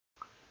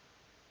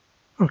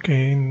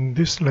Okay, in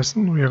this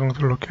lesson we are going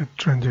to look at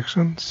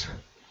transactions.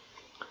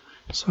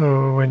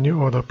 So when you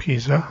order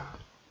pizza,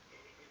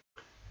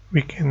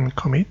 we can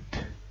commit.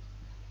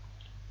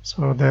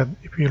 So that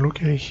if you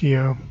look at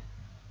here,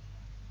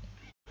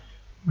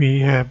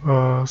 we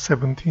have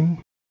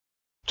 17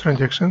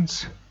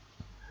 transactions.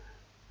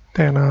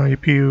 Then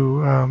if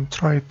you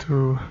try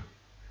to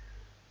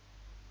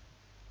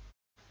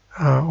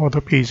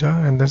order pizza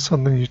and then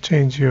suddenly you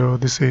change your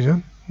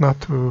decision not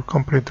to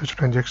complete the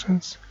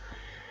transactions,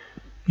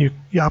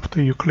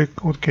 after you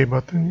click OK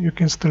button, you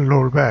can still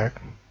roll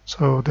back.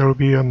 So there will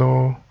be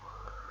no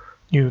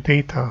new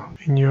data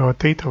in your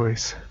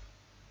database.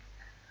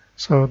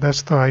 So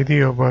that's the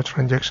idea of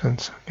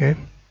transactions. Okay.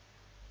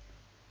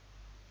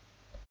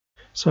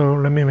 So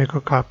let me make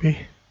a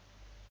copy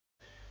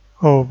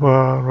of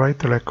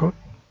write record,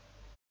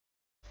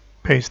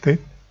 paste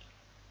it.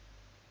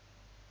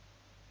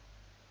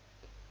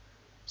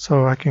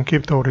 So I can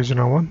keep the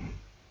original one.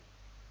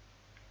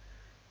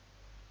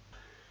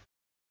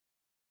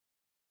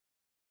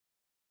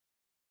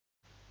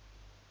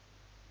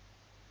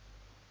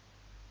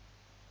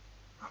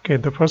 Okay,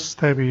 the first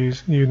step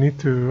is you need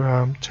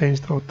to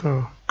change the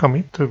auto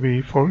commit to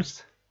be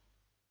false.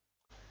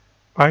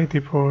 By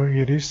default,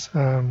 it is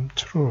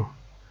true.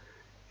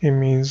 It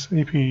means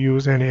if you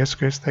use any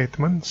SQL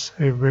statements,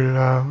 it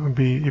will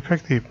be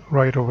effective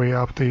right away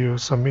after you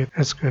submit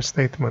SQL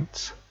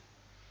statements.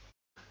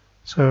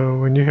 So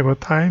when you have a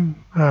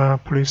time,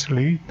 please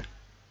read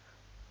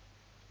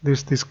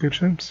these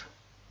descriptions.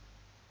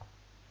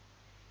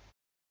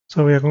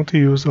 So we are going to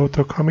use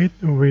auto commit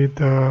with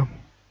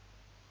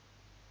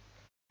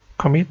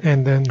commit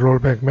and then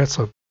rollback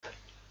method.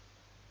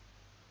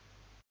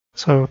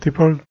 So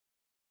default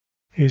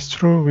is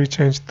true, we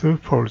change to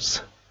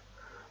false.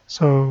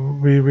 So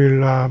we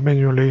will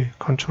manually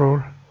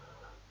control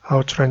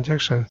our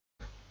transactions.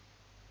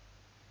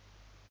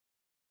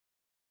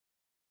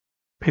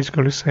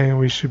 Basically saying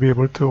we should be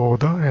able to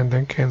order and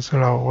then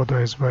cancel our order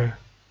as well.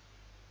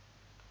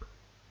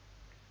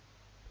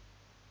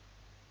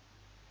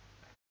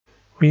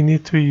 We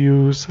need to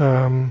use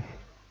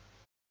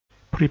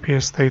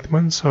prepare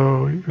statement,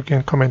 so you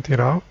can comment it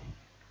out.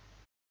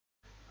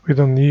 We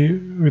don't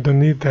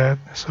need that,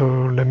 so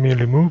let me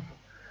remove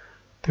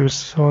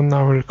this one.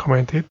 I will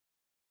comment it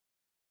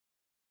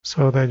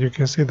so that you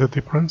can see the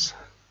difference.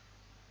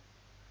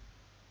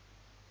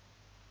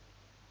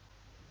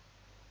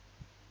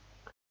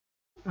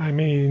 I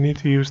may need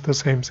to use the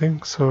same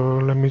thing, so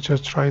let me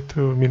just try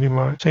to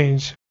minimize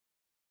change.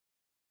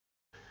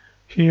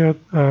 Here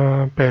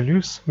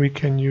values, we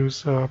can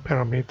use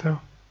parameter.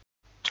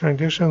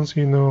 Transactions,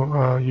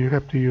 you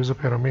have to use a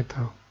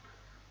parameter.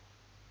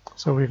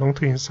 So we're going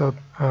to insert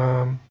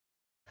 9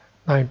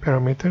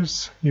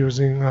 parameters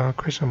using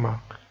question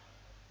mark.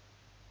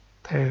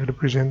 They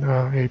represent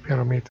a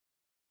parameter.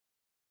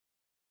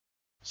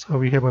 So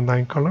we have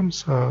 9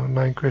 columns,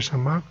 9 question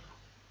mark.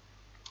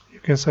 You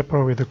can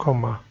separate with a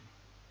comma.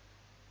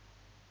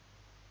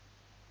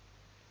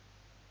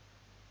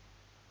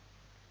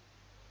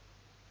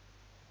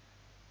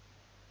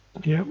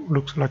 Yeah,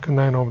 looks like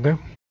 9 of them.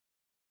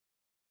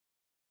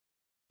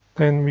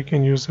 Then we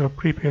can use a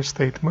prepare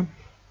statement.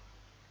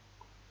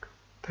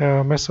 There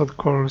are method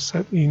called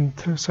setInt,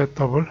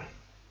 setDouble.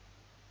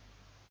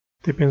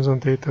 Depends on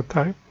data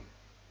type.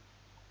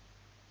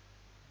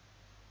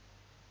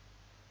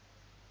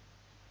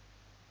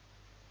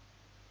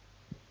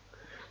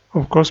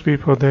 Of course,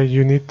 before that,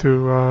 you need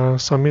to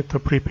submit the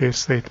prepare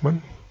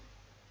statement.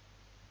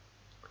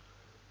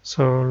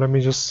 So let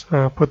me just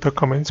put the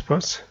comments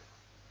first.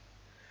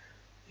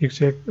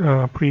 Exec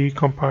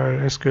pre-compile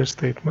SQL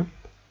statement.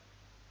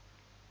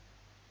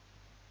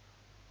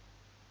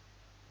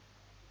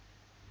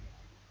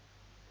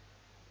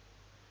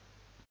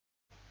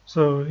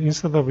 So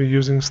instead of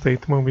using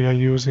statement, we are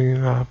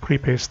using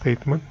prepare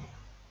statement.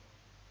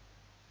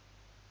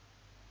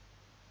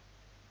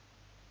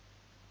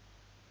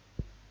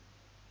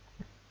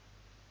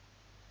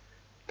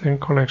 Then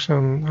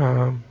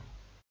connection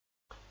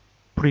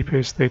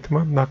prepare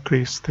statement, not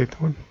create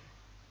statement,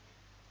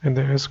 and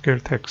the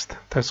SQL text.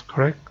 That's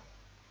correct.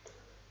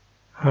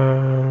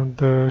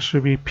 The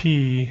should be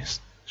P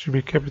should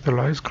be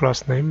capitalized.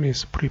 Class name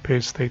is prepare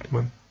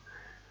statement.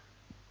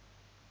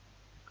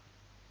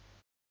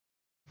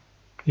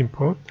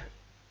 Import.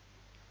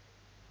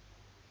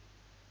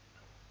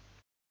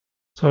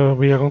 So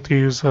we are going to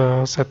use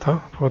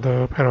setter for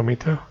the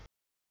parameter.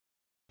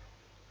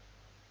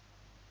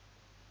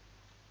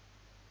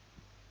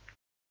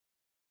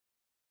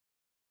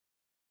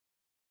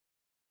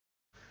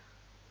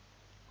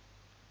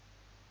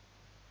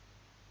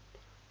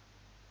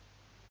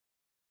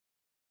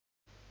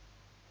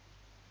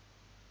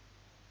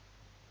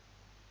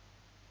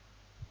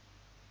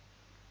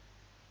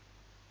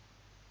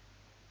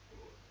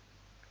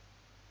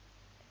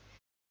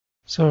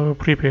 So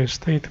prepare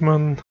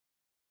statement.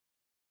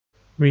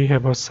 We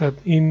have a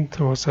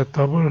setInt or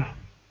setDouble.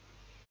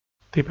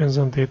 Depends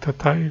on data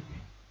type.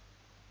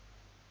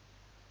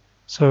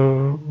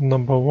 So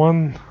number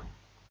 1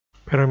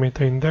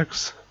 parameter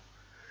index.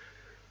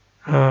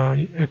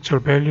 Actual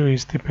value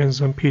is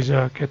depends on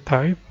pizza get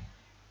type.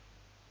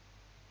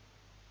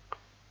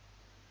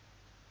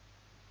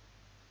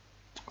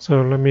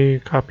 So let me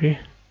copy,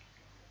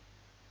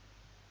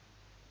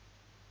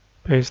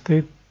 paste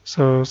it.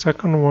 So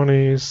second one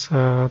is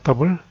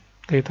double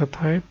data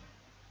type.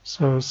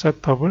 So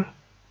set double.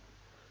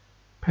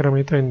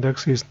 Parameter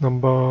index is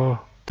number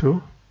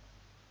 2.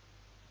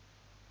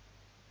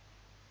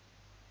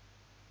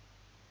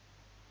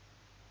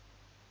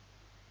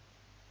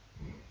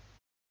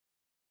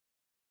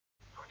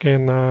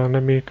 Again,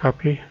 let me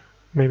copy,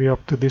 maybe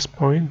up to this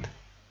point.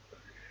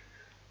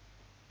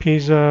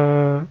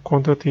 Pizza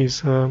quantity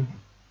is number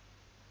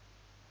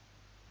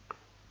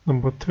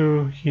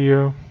 2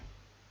 here.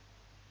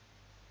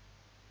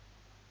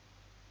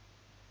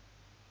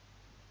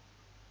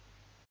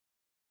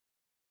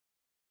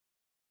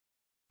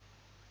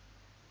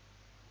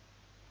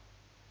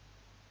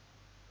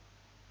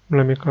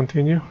 Let me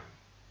continue.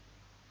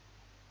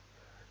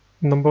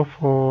 Number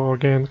 4,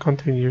 again,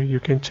 continue. You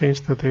can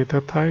change the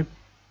data type.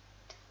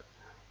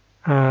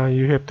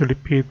 You have to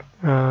repeat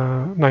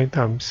 9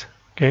 times.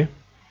 Okay.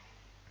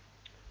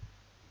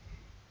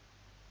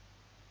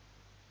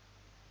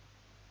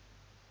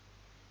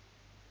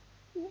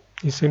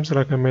 It seems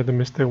like I made a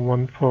mistake.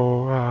 One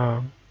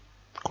for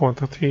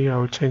quantity, I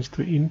will change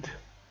to int.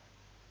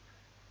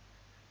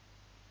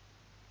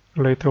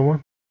 Later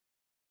one.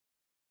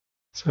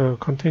 So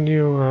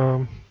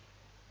continue.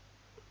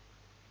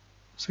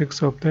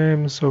 6 of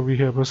them. So we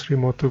have 3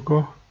 more to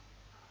go.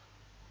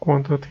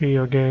 Quantity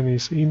again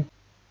is int.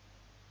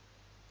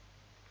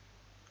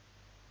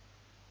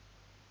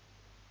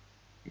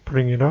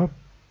 Bring it up.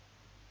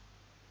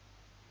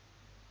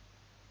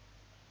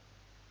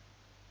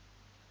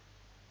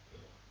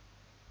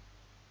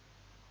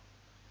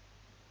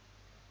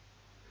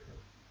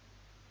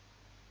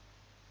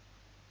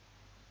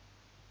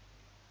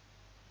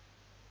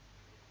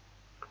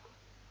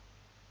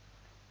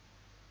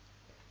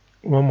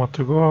 One more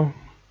to go.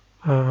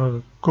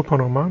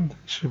 Coupon amount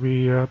should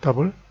be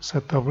double,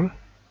 set double.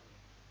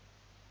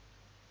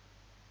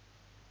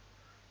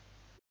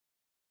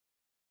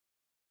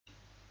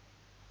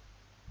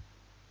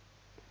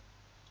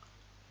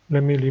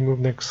 Let me remove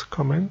next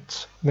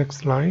comment,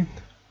 next line.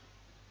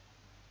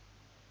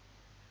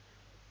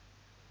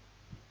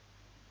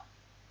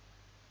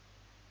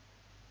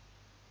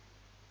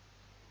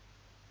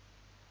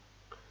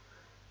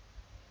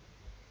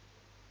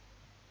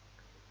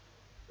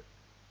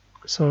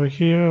 So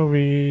here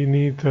we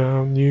need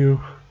a new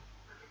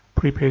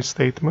prepaid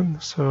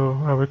statement,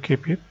 so I will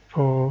keep it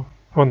for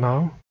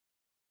now.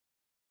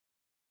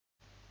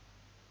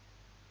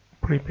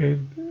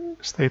 Prepaid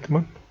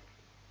statement.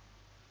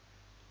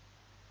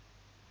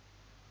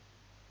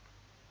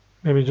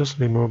 Maybe just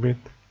remove it.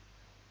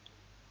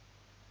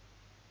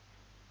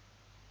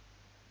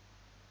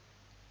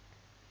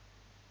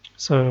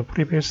 So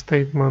prepaid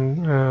statement,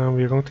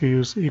 we're going to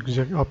use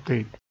exec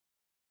update.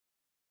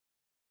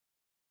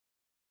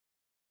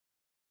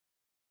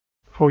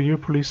 For you,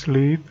 please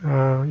read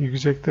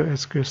exec the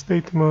SQL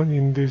statement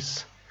in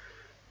this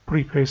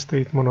prepaid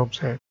statement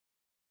object.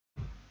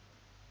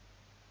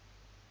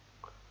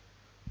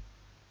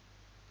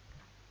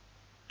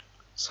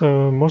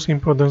 So most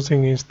important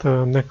thing is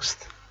the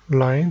next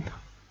line.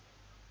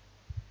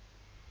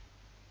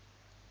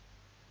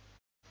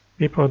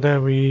 Before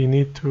that, we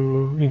need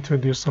to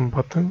introduce some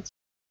buttons.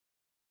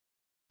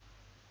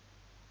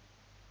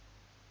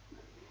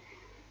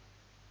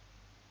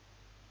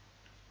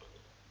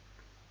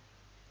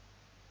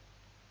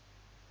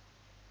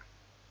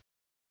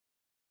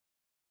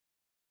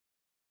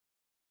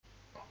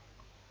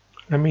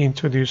 Let me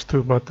introduce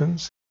 2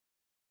 buttons.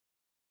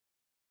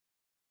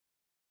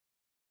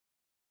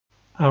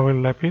 I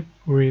will wrap it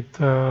with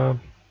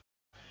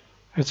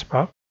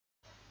HBAP.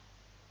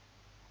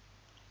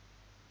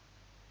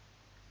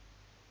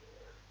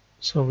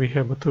 So we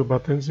have 2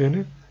 buttons in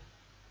it.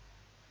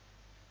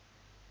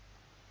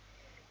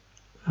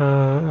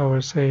 I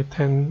will say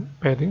 10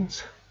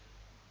 paddings.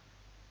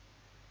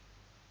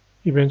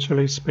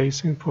 Eventually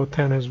spacing for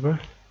 10 as well.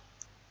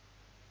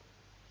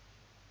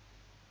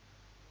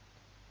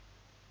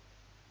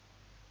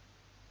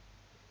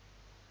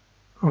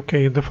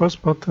 Okay, the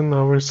first button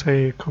I will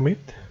say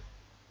commit.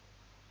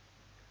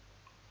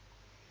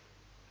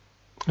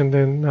 And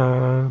then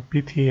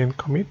btn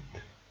commit.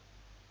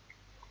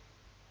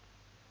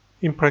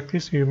 In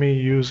practice, you may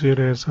use it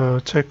as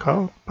a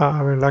checkout, but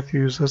I would like to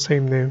use the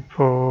same name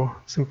for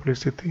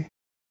simplicity.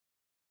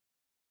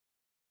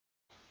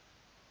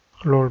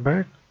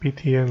 Rollback,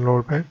 btn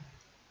rollback.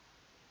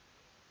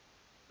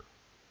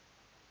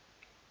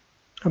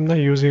 I'm not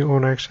using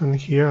on action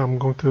here, I'm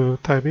going to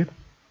type it.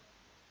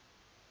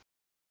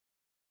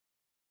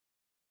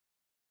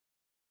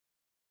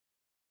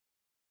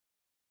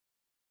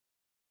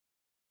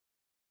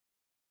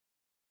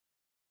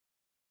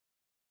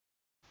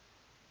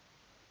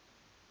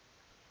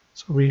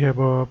 So we have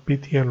a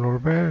btn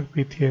rollback,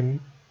 btn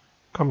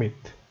commit.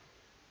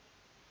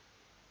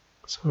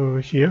 So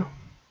here,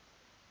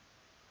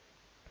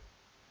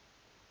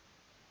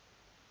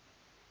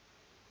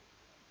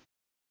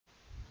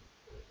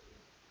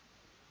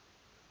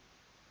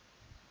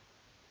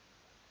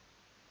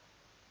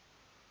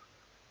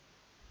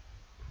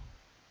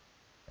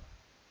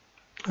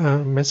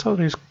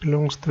 method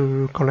belongs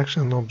to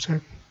collection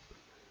object.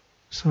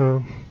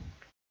 So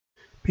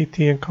pt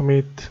and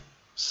commit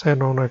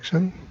set on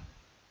action,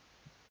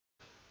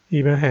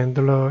 event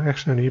handler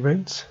action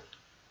events.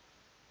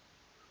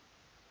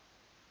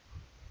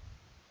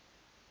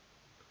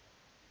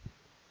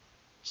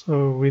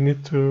 So we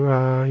need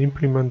to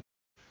implement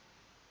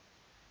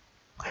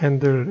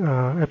handle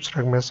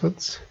abstract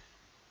methods.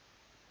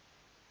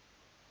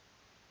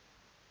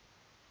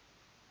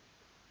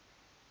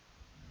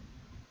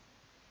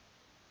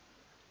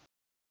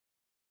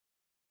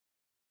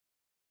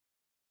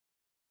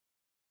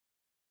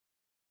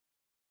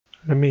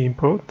 Let me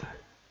import.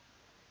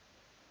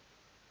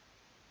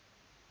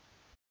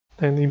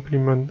 Then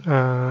implement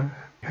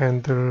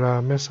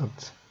handle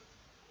methods.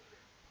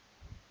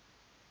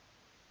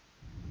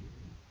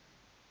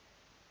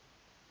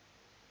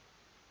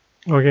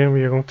 Again,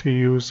 we are going to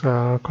use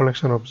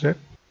collection object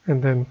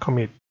and then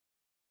commit.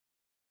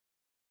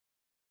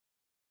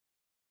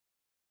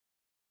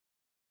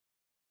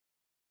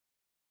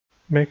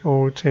 Make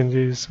all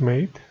changes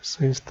made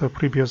since the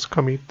previous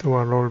commit to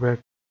a rollback.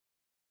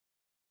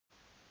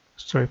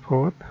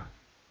 Straightforward.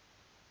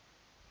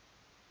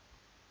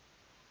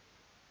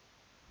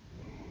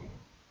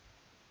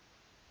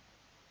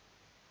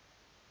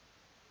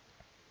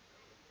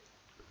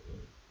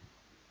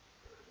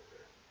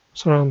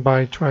 Surround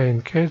by try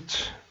and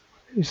catch.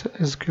 Is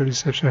SQL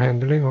exception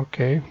handling,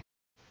 okay.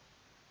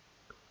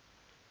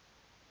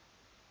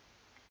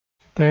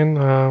 Then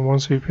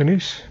once we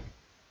finish,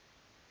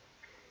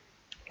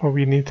 what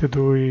we need to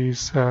do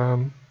is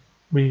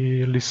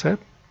we reset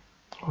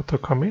auto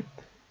commit.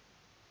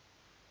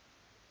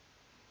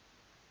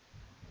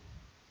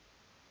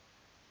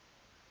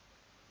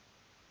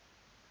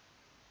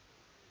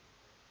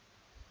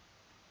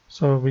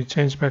 So we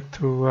change back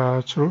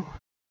to true.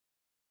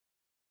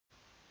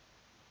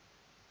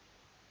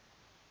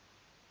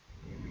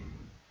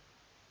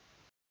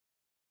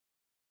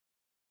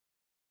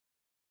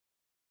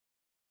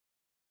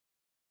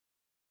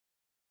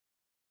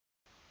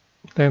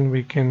 Then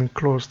we can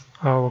close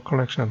our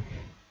collection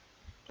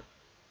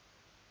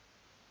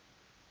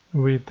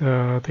with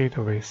the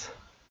database.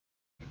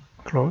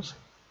 Close.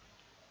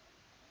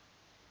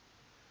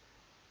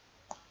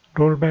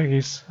 Rollback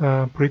is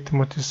pretty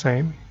much the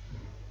same.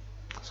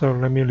 So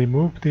let me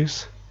remove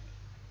this,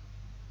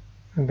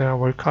 and then I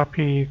will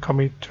copy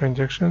commit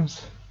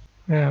transactions.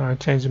 Yeah, I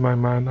changed my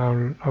mind.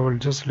 I will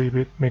just leave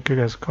it, make it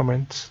as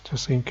comments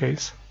just in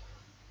case.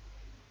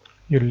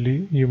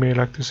 You may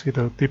like to see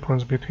the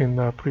difference between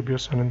the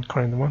previous one and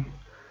current one.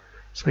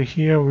 So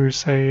here we'll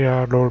say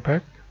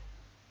rollback.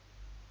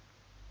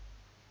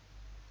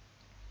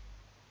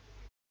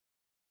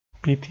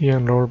 PT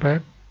and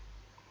rollback.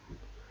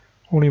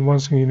 Only one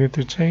thing you need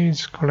to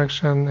change,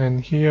 collection,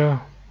 and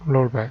here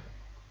rollback.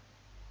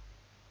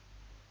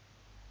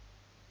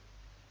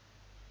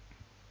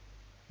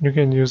 You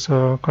can use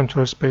a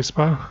control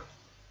spacebar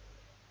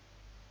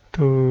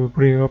to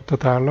bring up the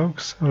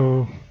dialog,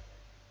 so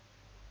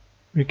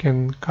we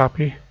can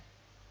copy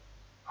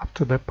up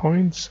to that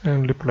point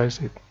and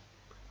replace it.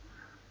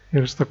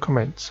 Here's the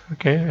comments.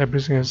 Okay,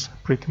 everything is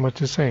pretty much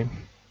the same.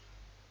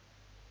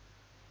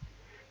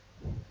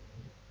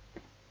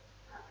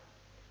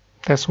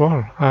 That's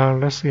all.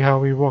 Let's see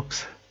how it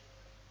works.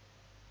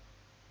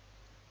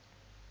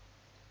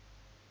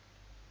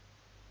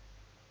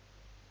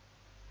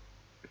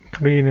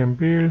 Clean and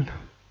build.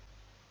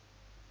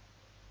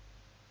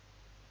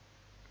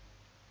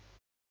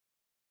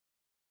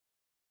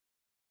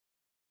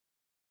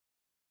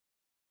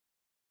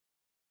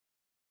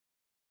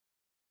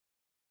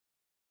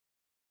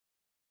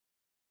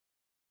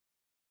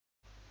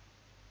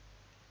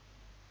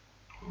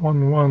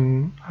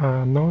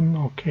 None.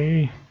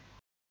 Okay.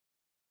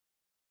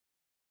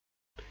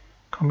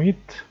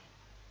 Commit.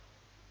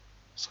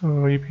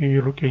 So if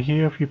you look at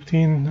here,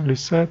 15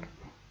 reset.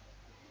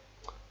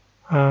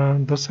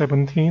 The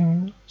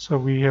 17. So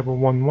we have a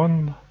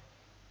 1.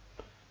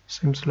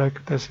 Seems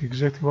like that's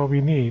exactly what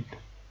we need.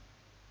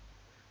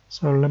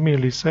 So let me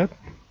reset.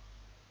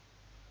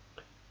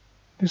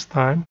 This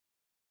time,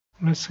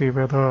 let's see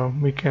whether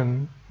we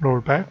can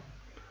roll back.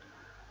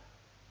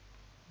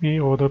 We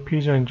order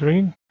pizza and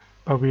drink,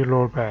 but we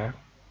roll back.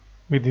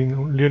 We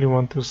didn't really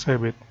want to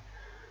save it.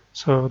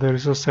 So there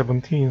is a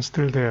 17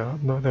 still there.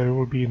 No, there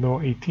will be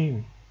no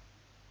 18.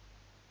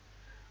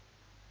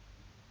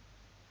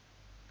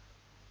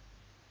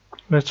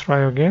 Let's try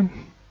again.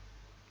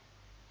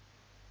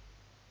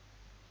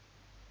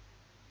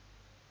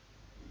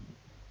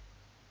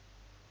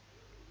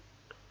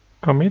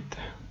 Commit.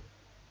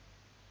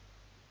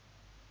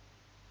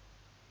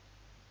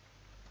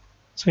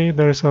 See,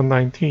 there is a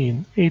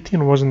 19.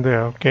 18 wasn't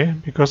there, okay?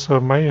 Because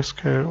of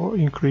MySQL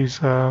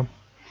increase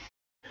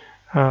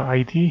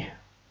ID.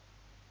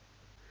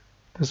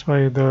 That's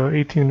why the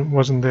 18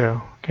 wasn't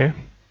there, okay?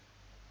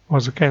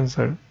 Was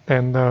cancelled.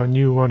 Then the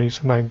new one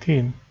is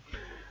 19.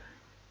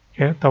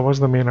 Yeah, that was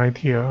the main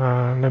idea.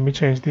 Let me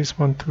change this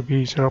one to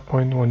be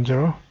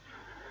 0.10.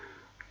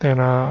 Then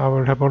I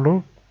will have a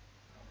look.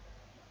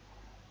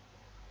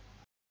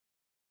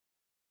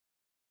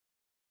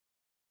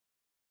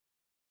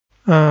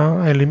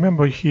 I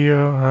remember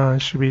here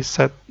should be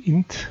set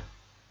int.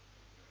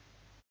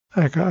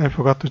 I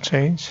forgot to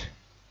change,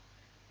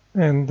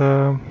 and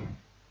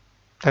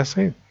that's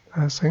it,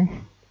 I think.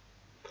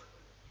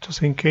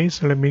 Just in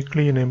case, let me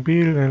clean and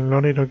build and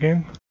run it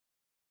again.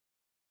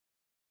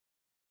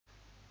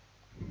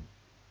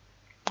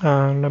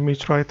 Let me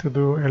try to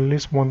do at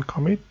least one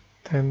commit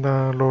and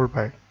roll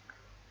back.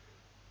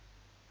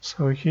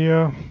 So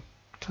here,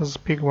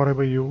 just pick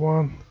whatever you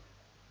want.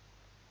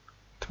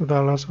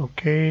 $2,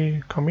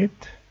 okay, commit.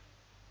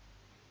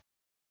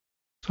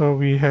 So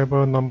we have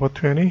a number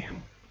 20,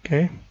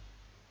 okay.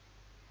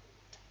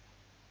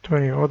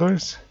 20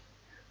 orders.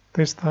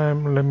 This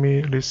time, let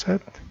me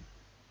reset.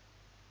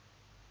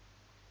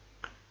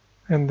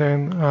 And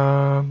then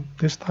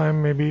this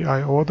time maybe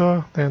I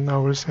order, then I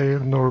will say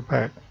roll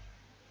back.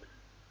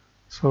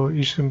 So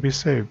it should be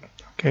saved,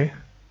 okay.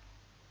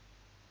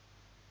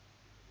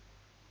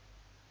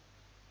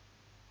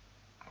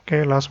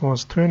 Okay, last one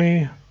was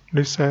 20,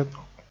 reset,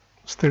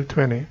 still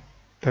 20.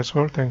 That's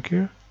all, thank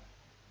you.